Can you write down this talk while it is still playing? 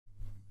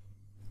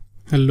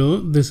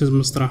Hello, this is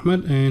Mr.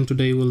 Ahmed and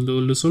today we'll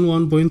do lesson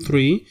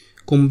 1.3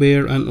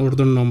 compare and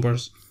order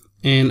numbers.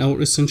 And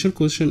our essential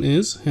question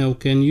is how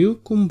can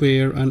you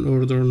compare and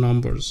order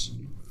numbers?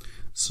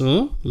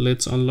 So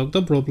let's unlock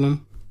the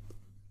problem.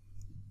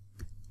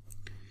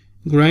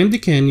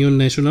 Grand Canyon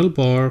National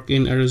Park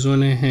in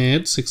Arizona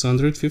had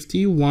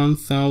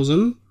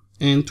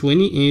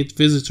 651,028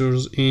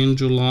 visitors in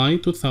July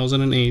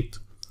 2008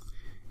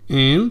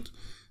 and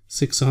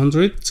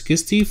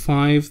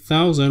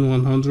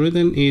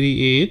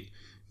 665,188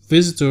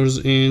 visitors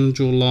in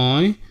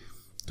July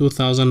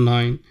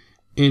 2009.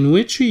 In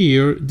which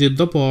year did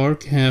the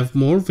park have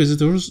more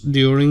visitors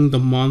during the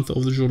month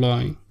of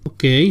July?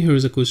 Okay,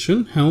 here's a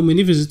question. How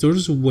many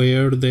visitors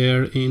were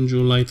there in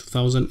July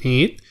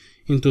 2008?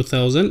 In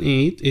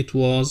 2008, it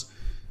was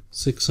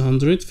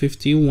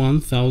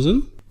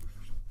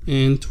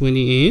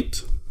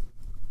 651,028.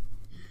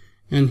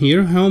 And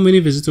here, how many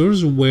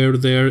visitors were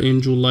there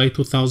in July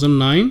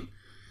 2009?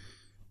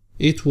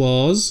 It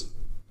was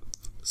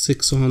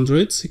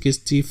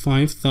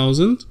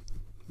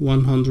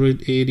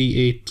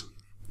 665,188.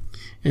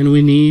 And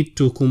we need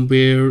to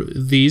compare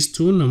these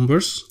two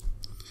numbers.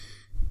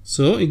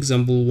 So,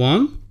 example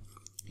 1,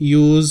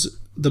 use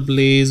the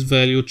place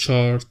value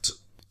chart.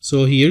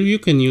 So here you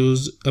can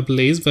use a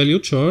place value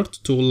chart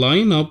to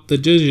line up the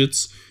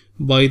digits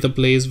by the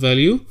place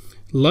value.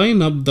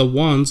 Line up the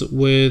ones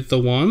with the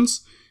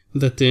ones,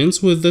 the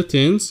tens with the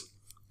tens,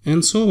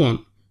 and so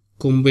on.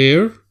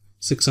 Compare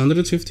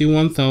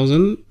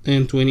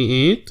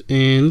 651,028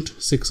 and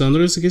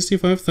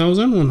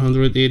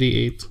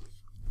 665,188.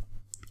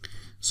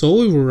 So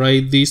we will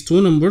write these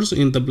two numbers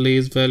in the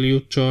place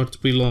value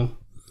chart below.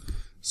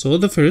 So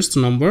the first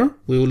number,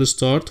 we will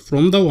start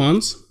from the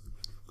ones.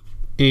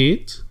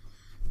 8,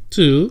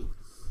 2,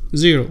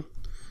 0,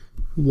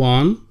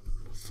 1,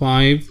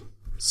 5,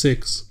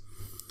 6.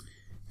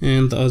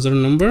 And the other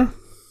number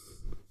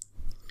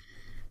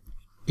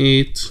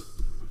 8,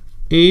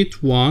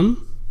 8, 1,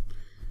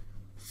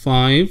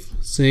 5,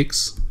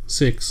 6,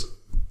 6.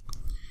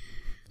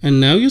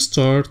 And now you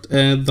start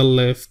at the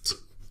left.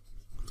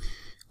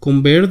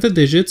 Compare the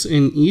digits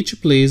in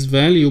each place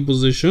value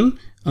position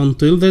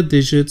until the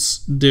digits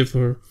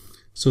differ.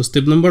 So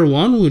step number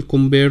 1, we'll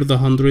compare the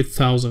hundred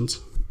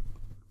thousands.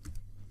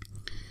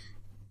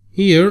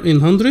 Here in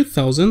hundred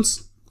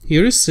thousands,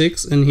 here is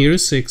 6 and here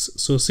is 6.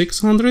 So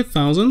 600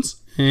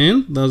 thousands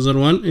and the other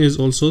one is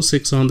also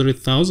 600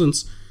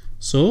 thousands.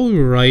 So we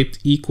write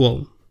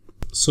equal.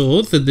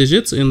 So the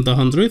digits in the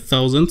hundred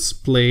thousands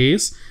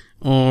place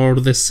are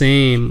the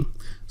same.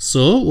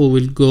 So we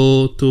will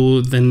go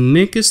to the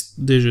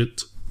next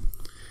digit.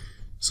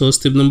 So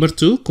step number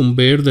 2,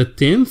 compare the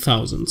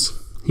 10,000s.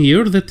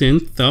 Here the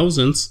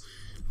 10,000s,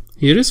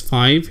 here is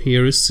 5,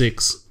 here is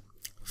 6.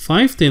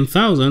 5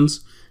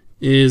 10,000s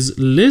is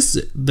less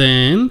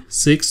than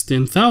 6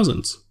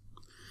 10,000s.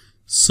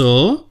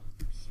 So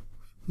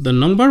the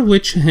number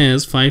which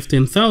has 5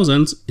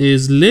 10,000s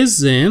is less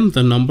than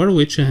the number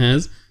which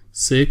has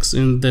 6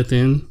 in the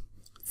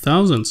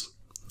 10,000s.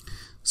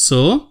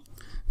 So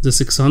the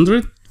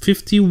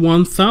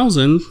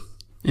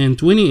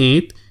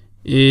 651,028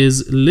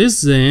 is less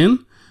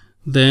than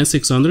the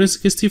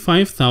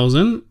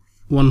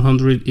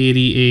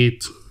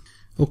 665,188.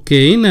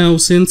 Okay, now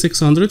since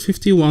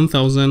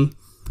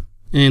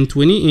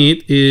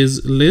 651,028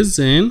 is less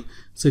than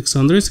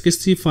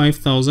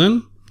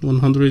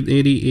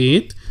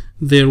 665,188,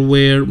 there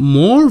were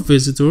more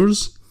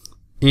visitors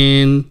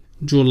in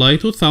July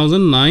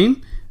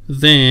 2009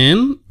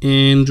 than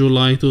in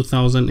July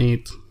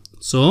 2008.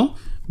 So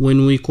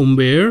when we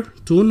compare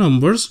two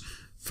numbers,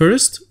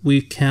 first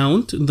we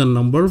count the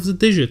number of the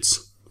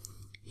digits.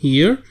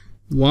 Here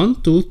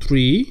 1, 2,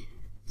 3,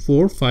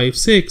 4, 5,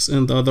 6,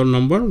 and the other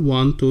number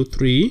 1, 2,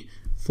 3,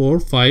 4,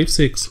 5,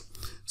 6.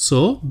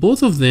 So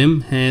both of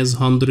them has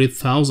hundred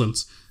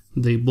thousands.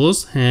 They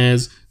both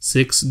has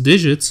 6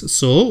 digits.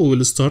 So we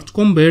will start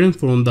comparing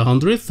from the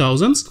hundred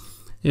thousands.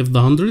 If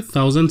the hundred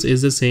thousands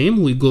is the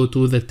same, we go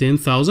to the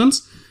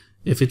 10,000s.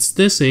 If it's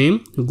the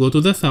same, we go to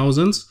the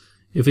thousands.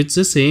 If it's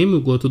the same, we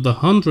go to the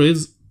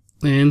hundreds,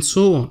 and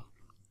so on.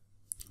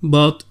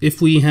 But if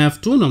we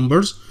have two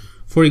numbers,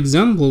 for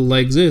example,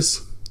 like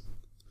this,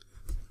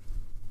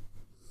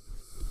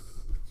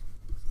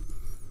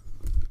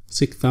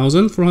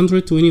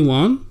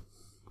 6,421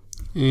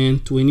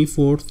 and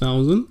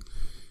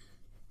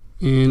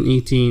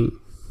 24,018.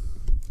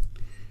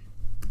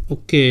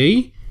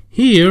 Okay,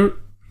 here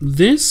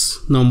this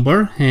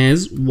number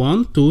has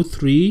 1, 2,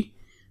 3,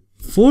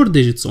 4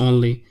 digits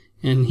only,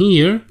 and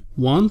here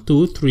 1,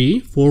 2, 3,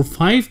 4,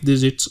 5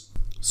 digits.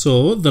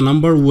 So the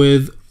number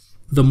with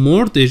the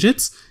more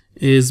digits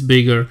is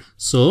bigger.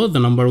 So the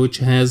number which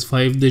has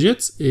 5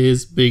 digits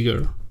is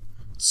bigger.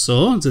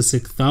 So the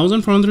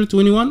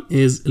 6,421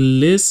 is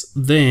less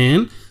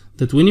than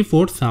the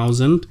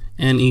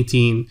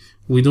 24,018.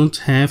 We don't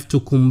have to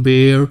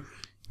compare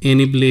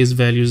any place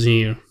values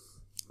here.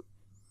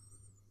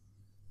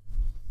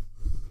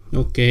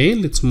 Okay,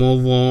 let's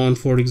move on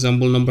for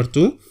example number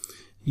 2.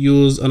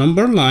 use a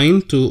number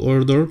line to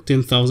order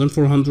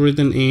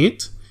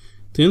 10,408,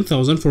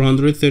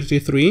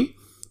 10,433,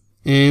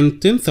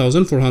 and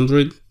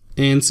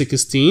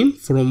 10,416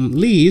 from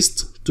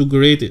least to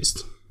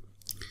greatest.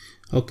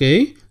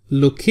 Okay,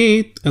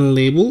 locate and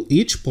label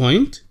each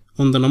point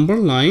on the number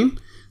line.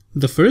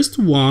 The first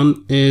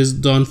one is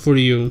done for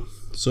you.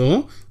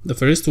 So the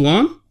first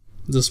one,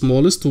 the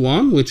smallest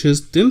one, which is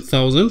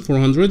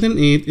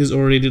 10,408, is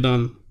already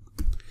done.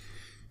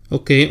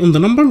 Okay, on the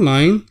number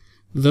line,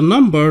 the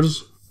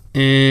numbers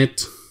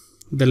at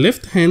the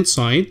left hand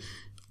side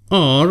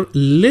are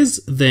less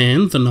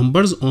than the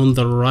numbers on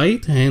the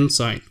right hand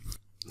side.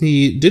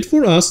 He did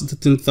for us the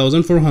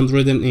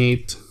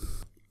 10,408.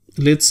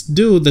 Let's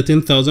do the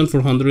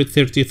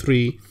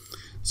 10,433.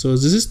 So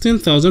this is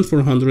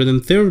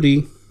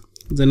 10,430.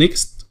 The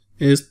next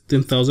is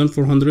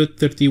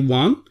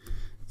 10,431.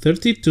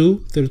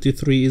 32,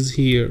 33 is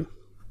here.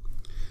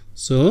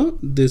 So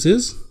this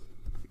is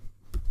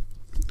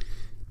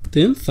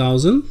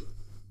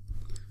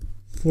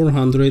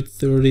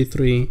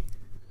 10,433.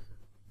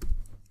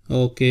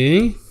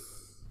 Okay,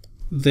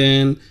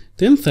 then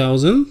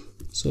 10,000,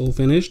 so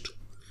finished.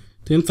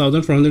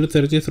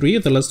 10,433,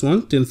 the last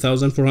one,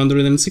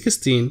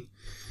 10,416.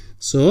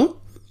 So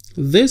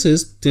this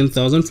is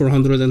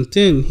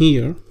 10,410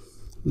 here.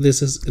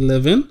 This is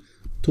 11,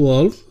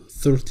 12,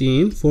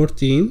 13,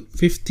 14,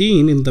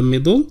 15 in the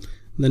middle.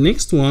 The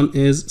next one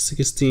is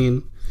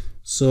 16.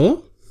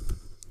 So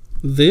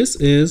this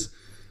is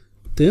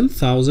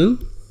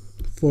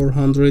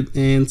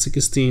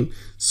 10,416.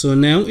 So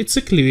now it's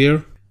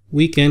clear.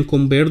 We can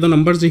compare the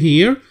numbers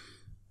here.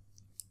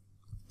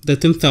 The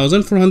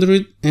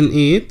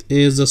 10,408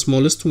 is the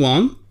smallest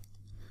one.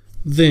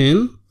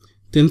 Then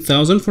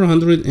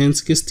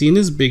 10,416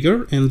 is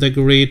bigger, and the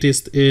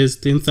greatest is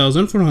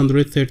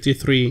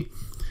 10,433.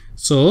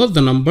 So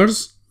the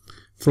numbers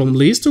from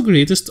least to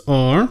greatest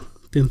are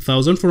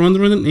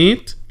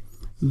 10,408,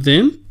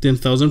 then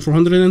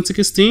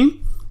 10,416,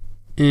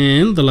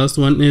 and the last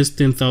one is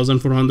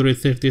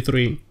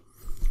 10,433.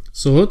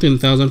 So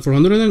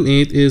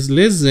 10,408 is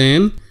less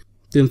than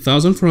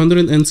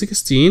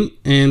 10,416,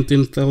 and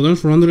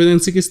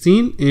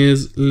 10,416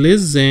 is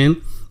less than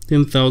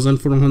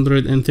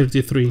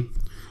 10,433.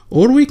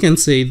 Or we can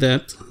say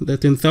that the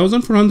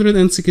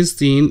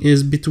 10,416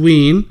 is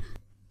between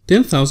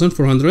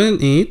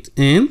 10,408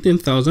 and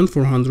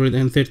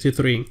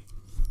 10,433.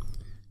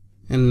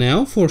 And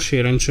now for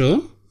share and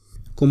show,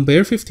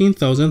 compare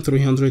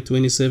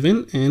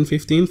 15,327 and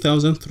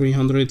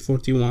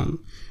 15,341.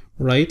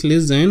 Write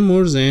less than,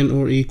 more than,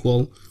 or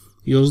equal.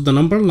 Use the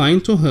number line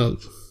to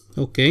help.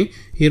 Okay,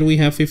 here we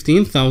have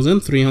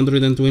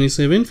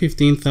 15,327,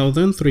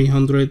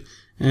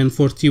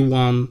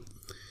 15,341.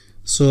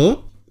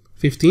 So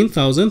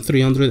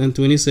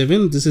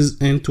 15,327, this is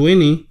and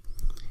 20.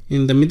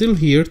 In the middle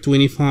here,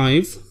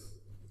 25.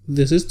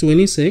 This is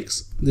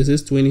 26. This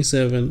is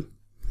 27.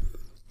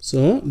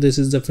 So this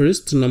is the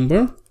first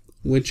number,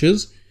 which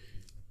is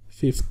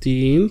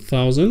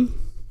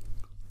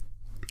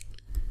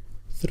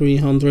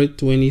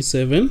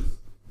 15,327.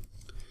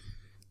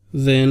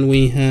 Then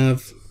we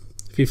have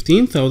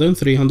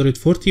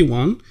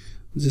 15,341.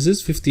 This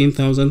is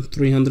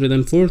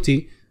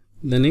 15,340.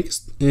 The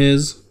next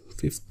is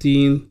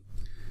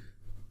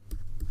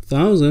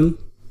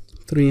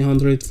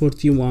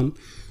 15,341.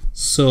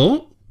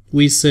 So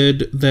we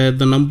said that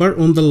the number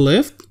on the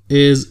left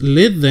is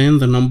less than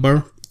the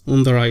number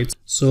on the right.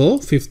 So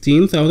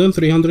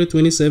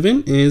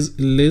 15,327 is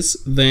less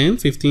than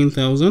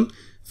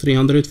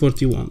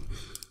 15,341.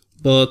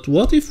 But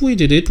what if we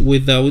did it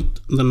without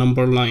the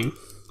number line?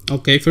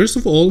 Okay, first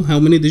of all, how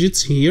many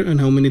digits here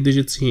and how many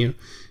digits here?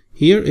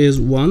 Here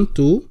is 1,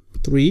 2,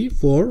 3,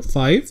 4,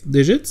 5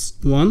 digits.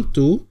 1,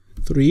 2,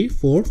 3,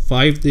 4,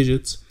 5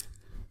 digits.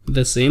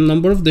 The same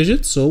number of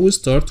digits, so we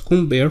start to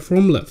compare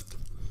from left.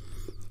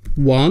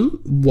 1,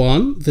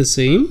 1, the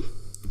same.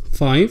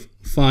 5,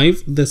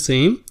 5, the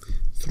same.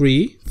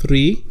 3,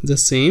 3, the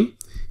same.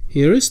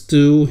 Here is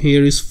 2,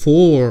 here is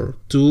 4.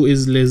 2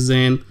 is less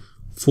than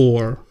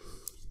 4.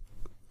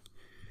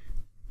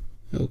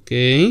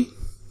 Okay,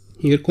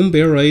 here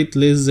compare, right?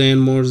 Less than,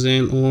 more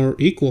than, or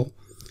equal.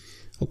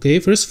 Okay,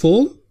 first of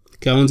all,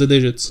 count the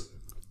digits.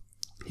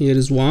 Here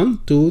is 1,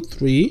 2,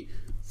 3,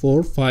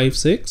 4, 5,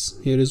 6.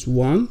 Here is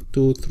 1,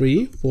 2,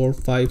 3, 4,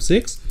 5,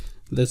 6.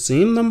 The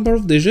same number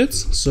of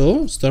digits,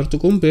 so start to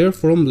compare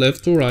from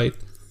left to right.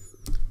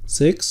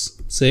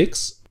 6,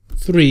 6,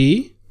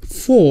 3,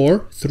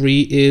 4.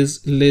 3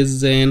 is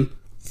less than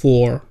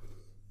 4.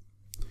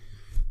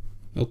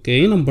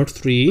 Okay, number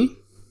 3.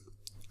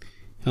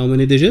 How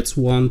many digits?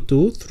 1,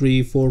 2,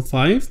 3, 4,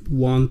 5.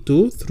 1,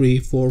 2, 3,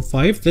 4,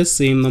 5. The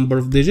same number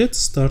of digits.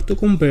 Start to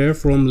compare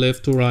from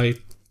left to right.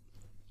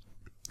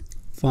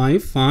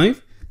 5,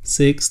 5,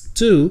 6,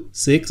 2.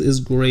 6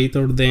 is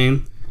greater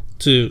than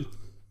 2.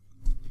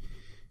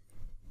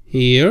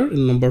 Here,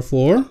 number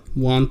 4.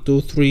 1,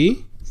 2,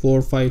 3,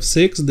 4, 5,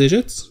 6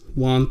 digits.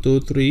 1, 2,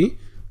 3,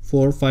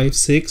 4, 5,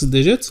 6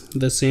 digits.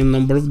 The same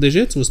number of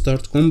digits. We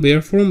start to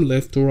compare from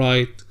left to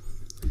right.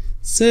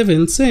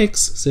 7, 6.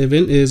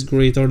 7 is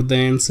greater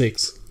than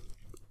 6.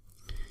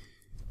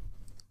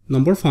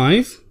 Number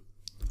 5.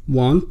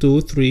 1,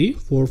 2, 3,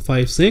 4,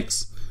 5,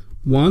 6.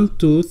 1,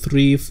 2,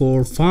 3,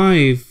 4,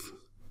 5.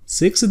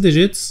 6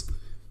 digits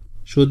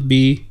should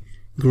be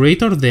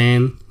greater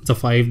than the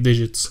 5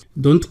 digits.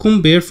 Don't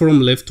compare from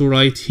left to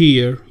right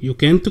here. You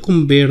can't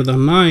compare the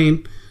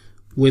 9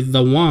 with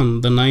the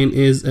 1. The 9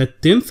 is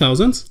at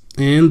 10,000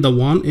 and the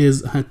 1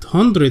 is at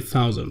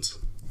 100,000.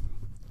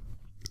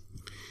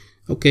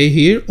 Okay,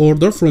 here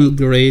order from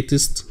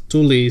greatest to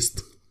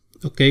least.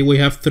 Okay, we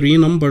have 3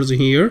 numbers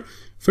here.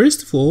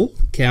 First of all,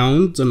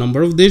 count the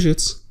number of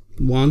digits.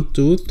 1,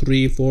 2,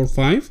 3, 4,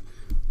 5.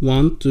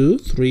 1, 2,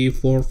 3,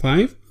 4,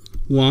 5.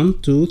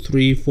 1, 2,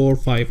 3, 4,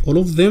 5. All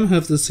of them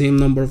have the same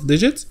number of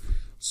digits,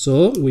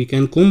 so we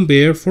can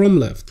compare from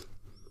left.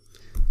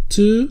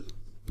 2,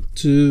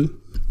 2,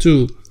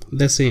 2,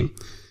 the same.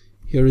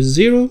 Here is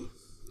 0,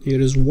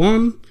 here is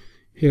 1,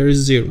 here is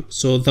 0.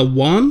 So the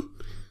 1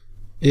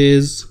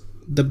 is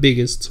the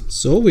biggest,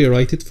 so we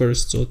write it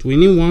first. So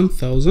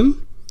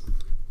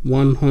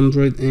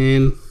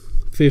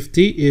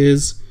 21,150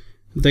 is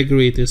the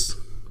greatest.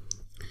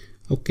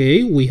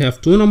 Okay, we have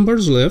 2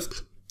 numbers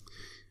left.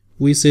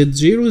 We said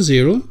 0,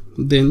 0,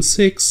 then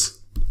 6,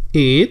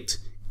 8.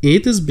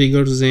 8 is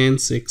bigger than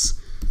 6.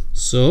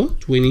 So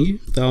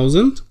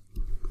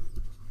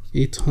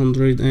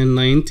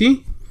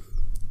 20,890.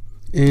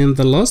 And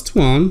the last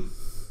one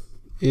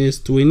is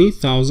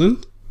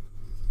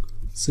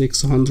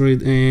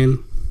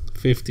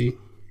 20,650.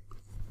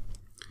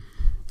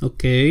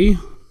 Okay,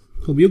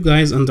 hope you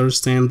guys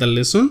understand the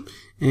lesson.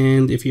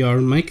 And if you are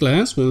in my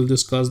class, we'll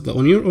discuss the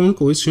on your own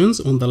questions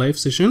on the live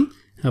session.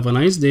 Have a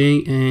nice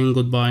day and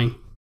goodbye.